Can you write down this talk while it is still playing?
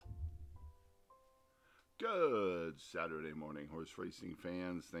Good Saturday morning, horse racing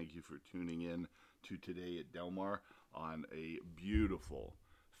fans. Thank you for tuning in to Today at Del Mar on a beautiful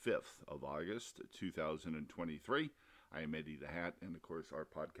 5th of August, 2023. I am Eddie the Hat, and of course, our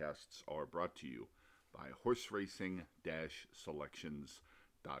podcasts are brought to you by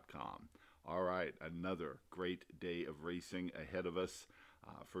horseracing-selections.com. All right, another great day of racing ahead of us.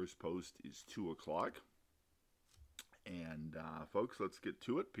 First post is 2 o'clock. And folks, let's get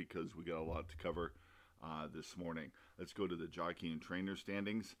to it because we got a lot to cover this morning. Let's go to the jockey and trainer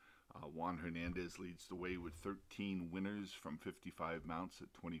standings. Juan Hernandez leads the way with 13 winners from 55 mounts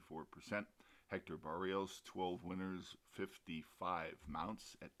at 24%. Hector Barrios, 12 winners, 55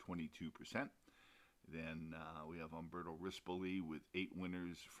 mounts at 22%. Then we have Umberto Rispoli with 8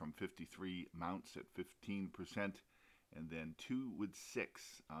 winners from 53 mounts at 15%. And then 2 with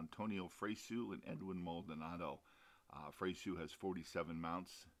 6, Antonio Fresu and Edwin Maldonado. Fresu has 47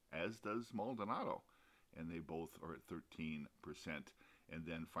 mounts, as does Maldonado, and they both are at 13%. And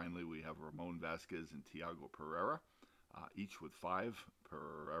then finally we have Ramon Vasquez and Tiago Pereira, each with 5.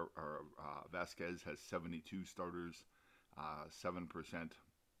 Vasquez has 72 starters, 7%,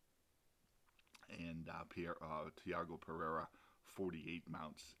 and Tiago Pereira 48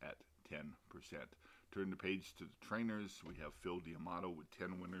 mounts at 10%. Turn the page to the trainers. We have Phil D'Amato with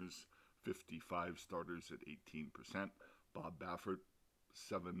 10 winners, 55 starters at 18%. Bob Baffert,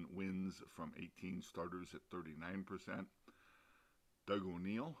 7 wins from 18 starters at 39%. Doug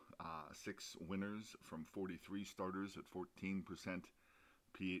O'Neill, 6 winners from 43 starters at 14%.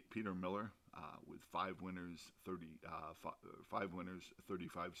 Peter Miller with 5 winners,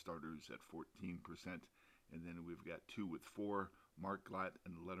 35 starters at 14%. And then we've got 2 with 4, Mark Glatt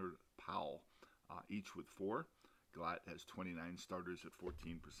and Leonard Powell, each with 4. Glatt has 29 starters at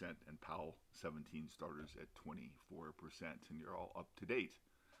 14%, and Powell 17 starters at 24%. And you're all up to date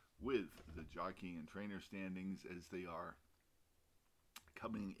with the jockey and trainer standings as they are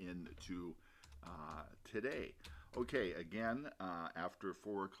coming into today. Okay, again, after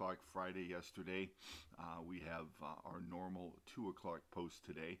 4 o'clock Friday yesterday, we have our normal 2 o'clock post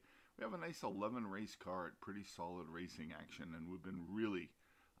today. We have a nice 11 race card, pretty solid racing action, and we've been really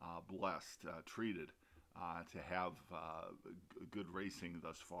blessed, treated to have good racing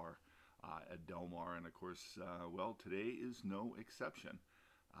thus far at Del Mar. And of course, well, today is no exception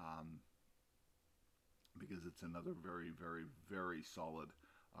because it's another very, very, very solid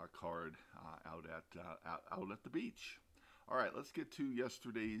card out at the beach. All right, let's get to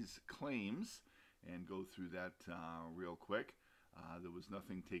yesterday's claims and go through that real quick. There was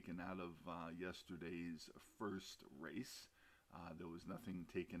nothing taken out of yesterday's first race. There was nothing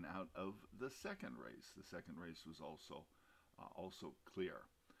taken out of the second race. The second race was also clear.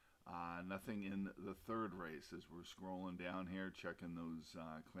 Nothing in the third race. As we're scrolling down here, checking those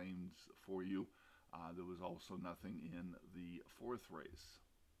claims for you, there was also nothing in the fourth race.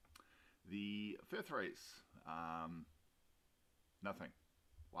 The fifth race, nothing.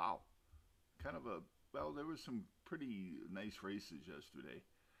 Wow. Well, there was some pretty nice races yesterday.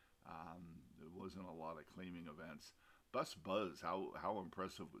 There wasn't a lot of claiming events. Bus Buzz, how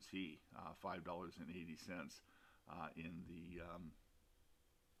impressive was he? $5.80 in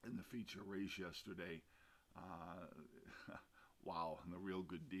the feature race yesterday. Wow, and the real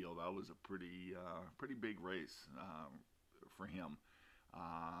good deal. That was a pretty big race for him.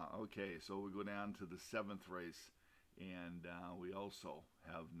 Okay, so we go down to the seventh race, and we also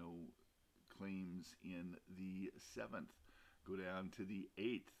have no claims in the seventh. Go down to the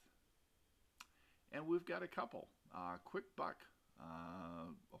eighth, and we've got a couple. Quick Buck,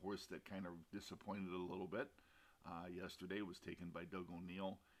 a horse that kind of disappointed a little bit yesterday, was taken by Doug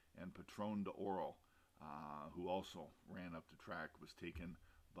O'Neill, and Patron de Oro, who also ran up the track, was taken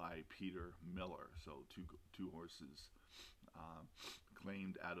by Peter Miller. So two horses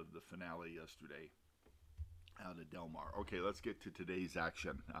claimed out of the finale yesterday out of Del Mar. Okay, let's get to today's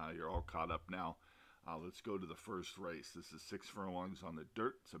action. You're all caught up now. Let's go to the first race. This is 6 furlongs on the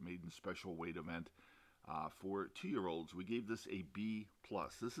dirt. It's a maiden special weight event for 2-year-olds. We gave this a B+.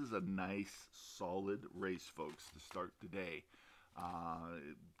 This is a nice, solid race, folks, to start the day.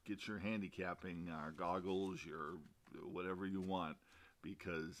 Get your handicapping goggles, your whatever you want,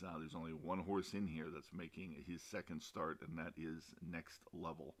 because there's only one horse in here that's making his second start, and that is Next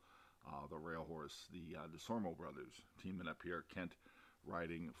Level, the rail horse, the DeSormo brothers teaming up here. Kent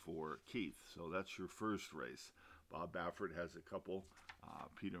riding for Keith. So that's your first race. Bob Baffert has a couple.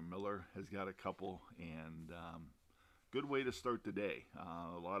 Peter Miller has got a couple, and good way to start the day.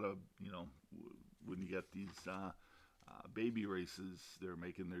 A lot of, when you get these baby races, they're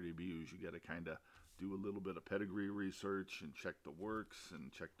making their debuts. You got to kind of do a little bit of pedigree research and check the works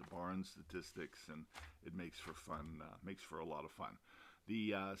and check the barn statistics, and it makes for fun. Makes for a lot of fun.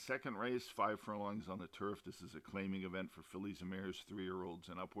 The second race, 5 furlongs on the turf. This is a claiming event for fillies and mares, 3-year-olds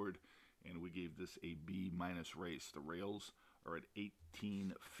and upward, and we gave this a B- race. The rails are at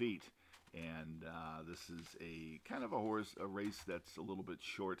 18 feet, and this is a kind of a race that's a little bit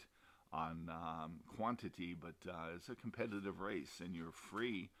short on quantity, but it's a competitive race, and your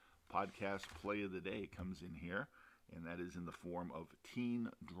free podcast play of the day comes in here, and that is in the form of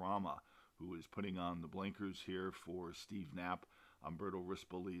Teen Drama, who is putting on the blinkers here for Steve Knapp. Umberto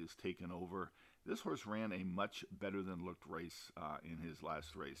Rispoli is taken over. This horse ran a much better than looked race in his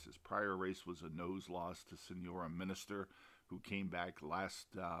last race. His prior race was a nose loss to Senora Minister, who came back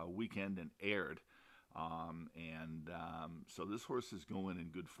last weekend and aired. So this horse is going in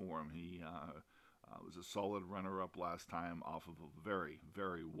good form. He was a solid runner-up last time off of a very,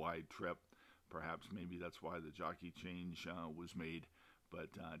 very wide trip. Perhaps maybe that's why the jockey change was made.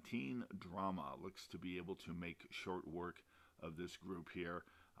 But Teen Drama looks to be able to make short work of this group here.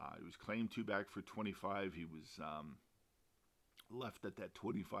 He was claimed 2 back for 25. He was left at that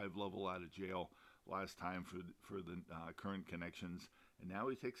 25 level out of jail last time for the current connections. And now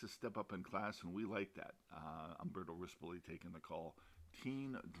he takes a step up in class, and we like that. Umberto Rispoli taking the call.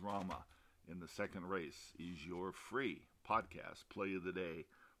 Teen Drama in the second race is your free podcast play of the day,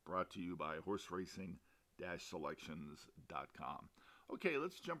 brought to you by horseracing-selections.com. Okay,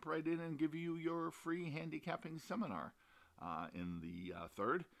 let's jump right in and give you your free handicapping seminar. In the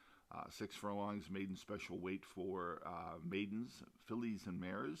third, 6 furlongs maiden special weight for maidens, fillies, and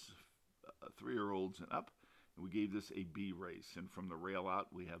mares, 3-year-olds and up. And we gave this a B race. And from the rail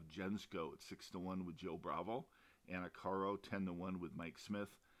out, we have Jensko at 6-1 with Joe Bravo, Anna Caro 10-1 with Mike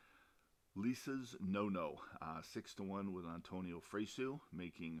Smith, Lisa's No-No 6-1 with Antonio Fresu,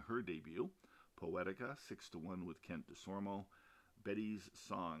 making her debut, Poetica 6-1 with Kent DeSormo, Betty's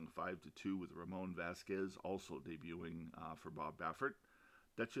Song 5-2 with Ramon Vasquez, also debuting for Bob Baffert.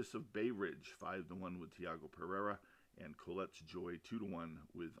 Duchess of Bay Ridge 5-1 with Tiago Pereira, and Colette's Joy 2-1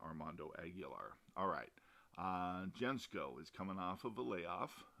 with Armando Aguilar. All right, Jensko is coming off of a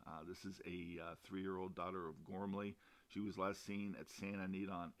layoff. This is a 3-year-old daughter of Gormley. She was last seen at Santa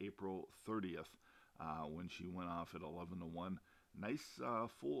Anita on April 30th when she went off at 11-1. Nice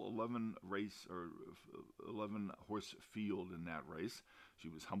full 11 horse field in that race. She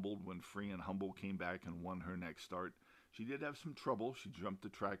was humbled when Free and Humble came back and won her next start. She did have some trouble. She jumped the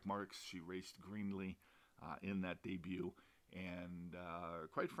track marks. She raced greenly in that debut. And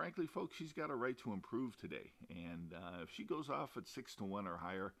quite frankly, folks, she's got a right to improve today. And if she goes off at 6-1 or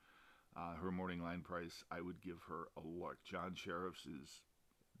higher, her morning line price, I would give her a look. John Sheriffs is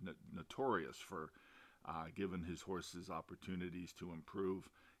notorious for given his horses opportunities to improve.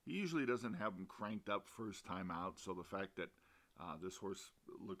 He usually doesn't have them cranked up first time out, so the fact that this horse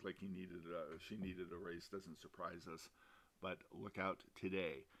looked like she needed a race doesn't surprise us. But look out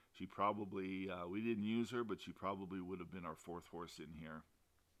today. She probably, we didn't use her, but she probably would have been our 4th horse in here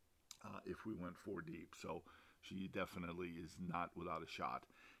if we went 4 deep. So she definitely is not without a shot.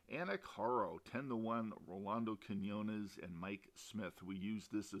 Anna Caro, 10-1, Rolando Quinones, and Mike Smith. We use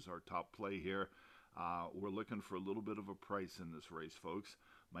this as our top play here. We're looking for a little bit of a price in this race, folks.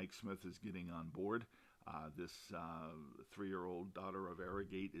 Mike Smith is getting on board. This 3-year-old daughter of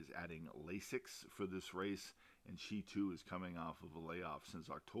Arrogate is adding Lasix for this race, and she too is coming off of a layoff since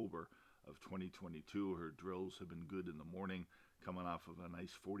October of 2022. Her drills have been good in the morning, coming off of a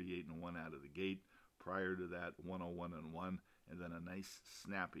nice 48-1 out of the gate. Prior to that, 101-1, and then a nice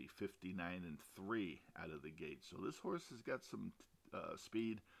snappy 59-3 out of the gate. So this horse has got some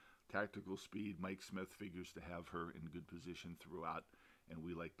speed. Tactical speed. Mike Smith figures to have her in good position throughout, and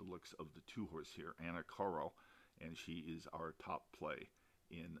we like the looks of the 2-horse here, Anna Caro, and she is our top play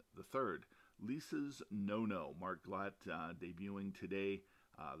in the third. Lisa's No-No, Mark Glatt debuting today.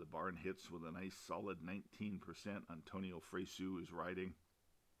 The barn hits with a nice solid 19%. Antonio Fresu is riding,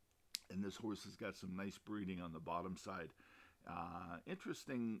 and this horse has got some nice breeding on the bottom side.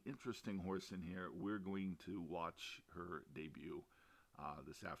 Interesting horse in here. We're going to watch her debut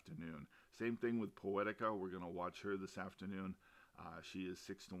this afternoon. Same thing with Poetica. We're going to watch her this afternoon. She is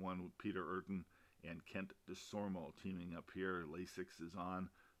 6-1 with Peter Urton and Kent DeSormo teaming up here. Lasix is on,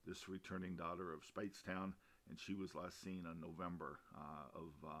 this returning daughter of Speightstown, and she was last seen in November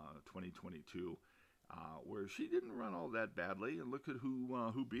of 2022, where she didn't run all that badly. And look at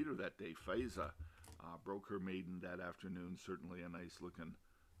who beat her that day. Faiza broke her maiden that afternoon. Certainly a nice looking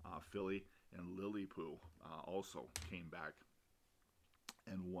filly. And Lilliput also came back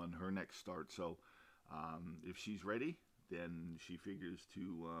and won her next start. So if she's ready, then she figures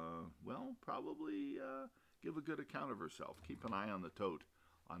to, well, probably give a good account of herself. Keep an eye on the tote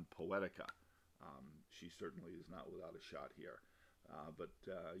on Poetica. She certainly is not without a shot here. But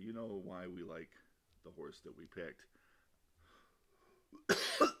you know why we like the horse that we picked.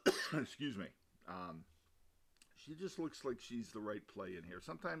 Excuse me. She just looks like she's the right play in here.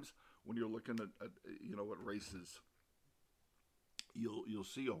 Sometimes when you're looking at at races, you'll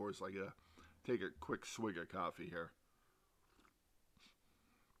see a horse like a take a quick swig of coffee here.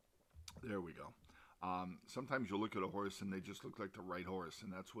 There we go. Sometimes you look at a horse and they just look like the right horse,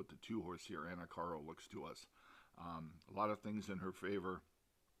 and that's what the two horse here, Anna Caro, looks to us. A lot of things in her favor.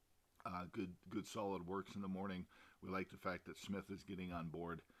 Good solid works in the morning. We like the fact that Smith is getting on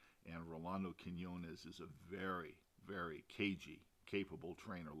board, and Rolando Quinones is a very, very cagey, capable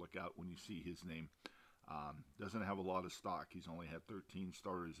trainer. Look out when you see his name. Doesn't have a lot of stock. He's only had 13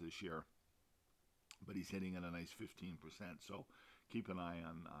 starters this year, but he's hitting at a nice 15%. So keep an eye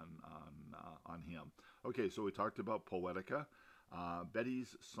on him. Okay, so we talked about Poetica.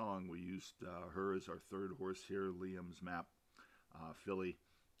 Betty's Song, we used her as our third horse here, Liam's Map filly,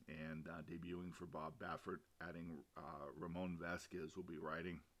 and debuting for Bob Baffert, adding Ramon Vasquez will be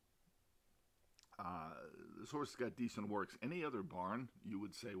riding. This horse got decent works. Any other barn, you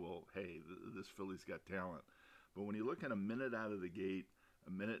would say, well, hey, this filly's got talent. But when you look at a minute out of the gate,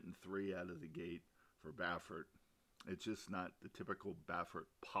 a minute and 3 out of the gate for Baffert, it's just not the typical Baffert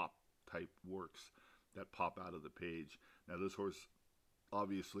pop type works that pop out of the page. Now, this horse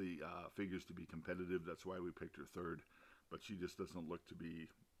obviously figures to be competitive. That's why we picked her third. But she just doesn't look to be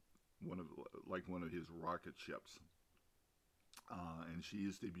one of his rocket ships. And she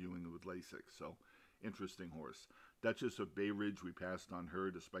is debuting with Lasix, so interesting horse. Duchess of Bay Ridge, we passed on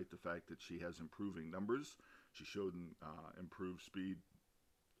her despite the fact that she has improving numbers. She showed improved speed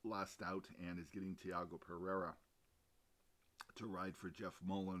last out and is getting Tiago Pereira to ride for Jeff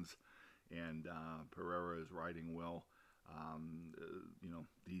Mullins, and Pereira is riding well.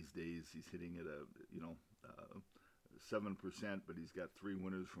 These days he's hitting at a 7%, but he's got 3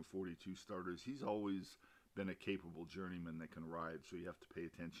 winners from 42 starters. He's always been a capable journeyman that can ride, so you have to pay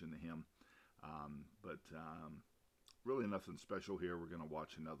attention to him. But really nothing special here. We're going to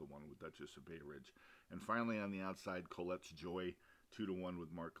watch another one with Duchess of Bay Ridge. And finally on the outside, Colette's Joy, 2-1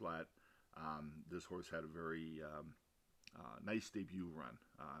 with Mark Glatt. This horse had a very nice debut run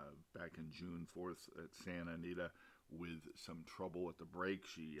back in June 4th at Santa Anita with some trouble at the break.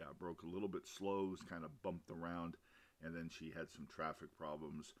 She broke a little bit slow, was kind of bumped around, and then she had some traffic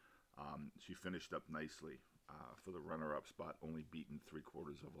problems. She finished up nicely for the runner-up spot, only beaten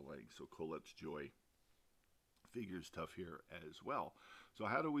 3/4 of a leg. So Colette's Joy figures tough here as well. So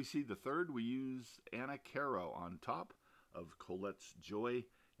how do we see the third? We use Anna Caro on top of Colette's Joy,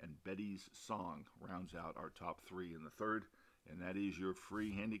 and Betty's Song rounds out our top 3 in the third. And that is your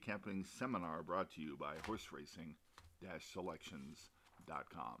free handicapping seminar brought to you by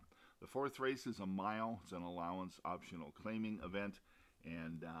horseracing-selections.com. The fourth race is a mile. It's an allowance optional claiming event.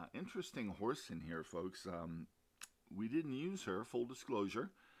 And interesting horse in here, folks. We didn't use her, full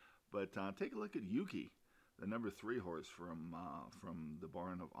disclosure, but take a look at Yuki, the number 3 horse from the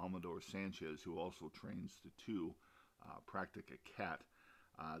barn of Amador Sanchez, who also trains the 2, Practica Cat.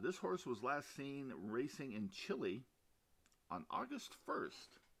 This horse was last seen racing in Chile on August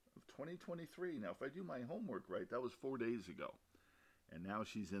 1st of 2023. Now, if I do my homework right, that was 4 days ago. And now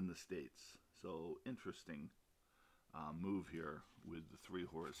she's in the States. So, interesting move here with the 3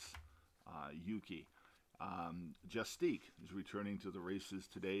 horse Yuki. Justique is returning to the races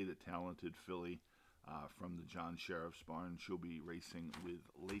today, the talented filly from the John Sheriff's barn. She'll be racing with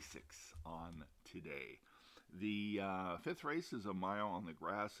Lasix on today. The 5th race is a mile on the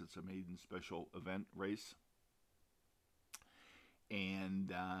grass. It's a maiden special event race.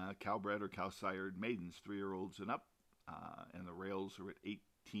 And cow-bred or cow-sired maidens, 3-year-olds and up, and the rails are at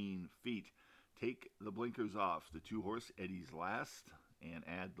 18 feet. Take the blinkers off. The 2 horse Eddie's Last, and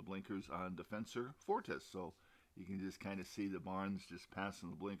add the blinkers on Defensor Fortis. So you can just kind of see the barns just passing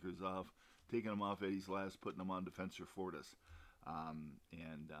the blinkers off, taking them off Eddie's Last, putting them on Defensor Fortis.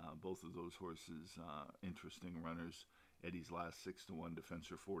 And both of those horses, interesting runners. Eddie's Last 6-1,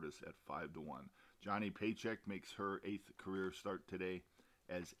 Defensor Fortis at 5-1. Johnny Paycheck makes her 8th career start today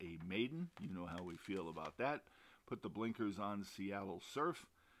as a maiden. You know how we feel about that. Put the blinkers on Seattle Surf,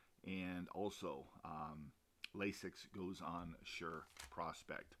 and also Lasix goes on Sure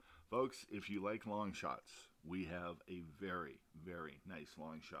Prospect. Folks, if you like long shots, we have a very, very nice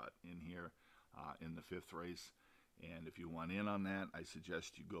long shot in here in the 5th race. And if you want in on that, I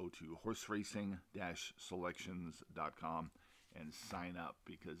suggest you go to horseracing-selections.com and sign up,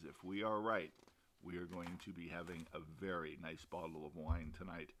 because if we are right, we are going to be having a very nice bottle of wine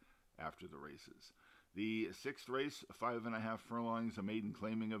tonight after the races. The sixth race, 5.5 furlongs, a maiden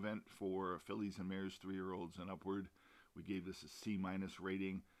claiming event for fillies and mares, 3-year-olds and upward. We gave this a C-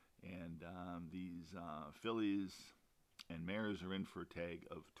 rating, and these fillies and mares are in for a tag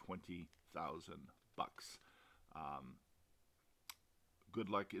of $20,000. Good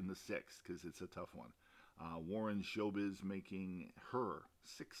luck in the sixth, because it's a tough one. Warren Showbiz making her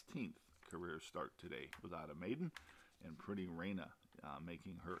 16th career start today without a maiden, and Pretty Reina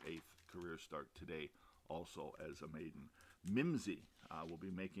making her 8th career start today also as a maiden. Mimsy will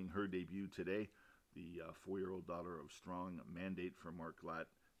be making her debut today. The 4-year-old daughter of Strong Mandate for Mark Latt.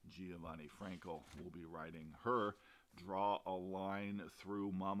 Giovanni Franco will be riding her. Draw a line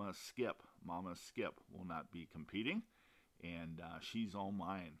through Mama Skip. Mama Skip will not be competing, and She's All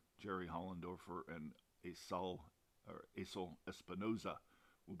Mine. Jerry Hollendorfer and Aisel Espinoza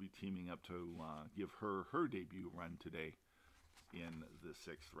will be teaming up to give her debut run today in the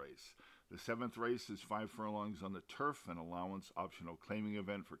sixth race. The seventh race is 5 furlongs on the turf, an allowance optional claiming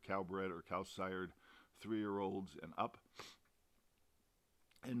event for cowbred or cow-sired 3-year-olds and up.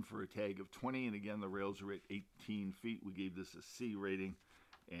 In for a tag of 20, and again the rails are at 18 feet. We gave this a C rating,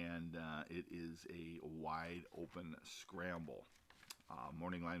 and it is a wide open scramble.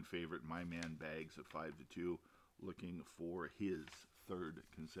 Morning line favorite, My Man Bags at 5-2, looking for his 3rd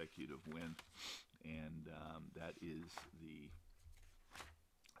consecutive win, and that is the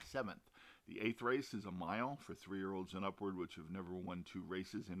 7th. The 8th race is a mile for 3-year-olds and upward, which have never won 2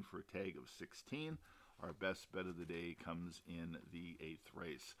 races, in for a tag of 16. Our best bet of the day comes in the 8th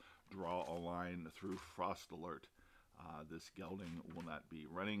race. Draw a line through Frost Alert. This gelding will not be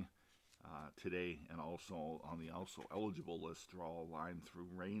running today, and also on the also eligible list, draw a line through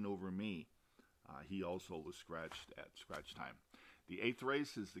Rain Over Me. He also was scratched at scratch time. The 8th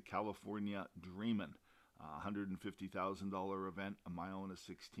race is the California Dreamin', $150,000 event, a mile and a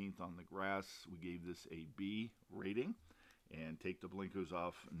 16th on the grass. We gave this a B rating, and take the blinkers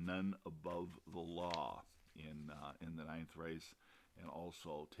off, None Above the Law in the 9th race, and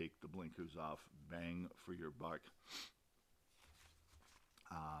also take the blinkers off, Bang for Your Buck.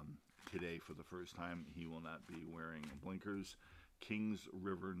 Today, for the first time, he will not be wearing blinkers. Kings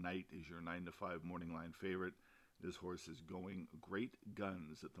River Knight is your 9 to 5 morning line favorite. This horse is going great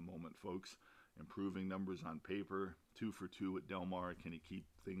guns at the moment, folks. Improving numbers on paper. 2 for 2 at Del Mar. Can he keep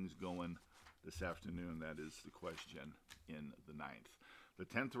things going this afternoon? That is the question in the 9th. The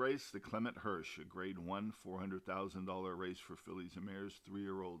 10th race, the Clement Hirsch, a grade 1, $400,000 race for fillies and mares,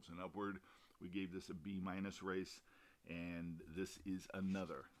 3-year-olds and upward. We gave this a B- race, and this is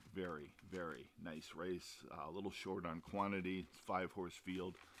another very, very nice race. A little short on quantity. It's 5-horse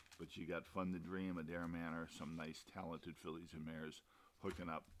field, but you got Fun to Dream, Adair Manor, some nice talented fillies and mares hooking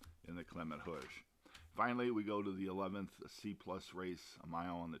up in the Clement Hirsch. Finally, we go to the 11th, a C-plus race, a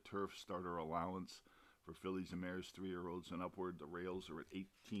mile on the turf, starter allowance for fillies and mares, 3-year-olds and upward. The rails are at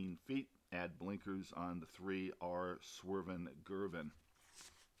 18 feet. Add blinkers on the 3R Swervin Gervin.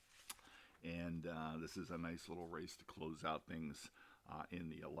 And this is a nice little race to close out things in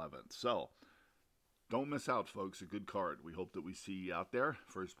the 11th. So, don't miss out, folks. A good card. We hope that we see you out there.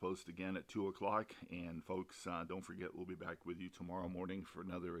 First post again at 2 o'clock. And, folks, don't forget, we'll be back with you tomorrow morning for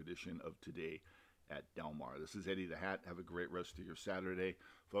another edition of Today at Del Mar. This is Eddie the Hat. Have a great rest of your Saturday.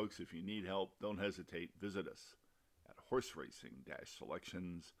 Folks, if you need help, don't hesitate. Visit us at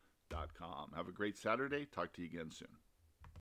horseracing-selections.com. Have a great Saturday. Talk to you again soon.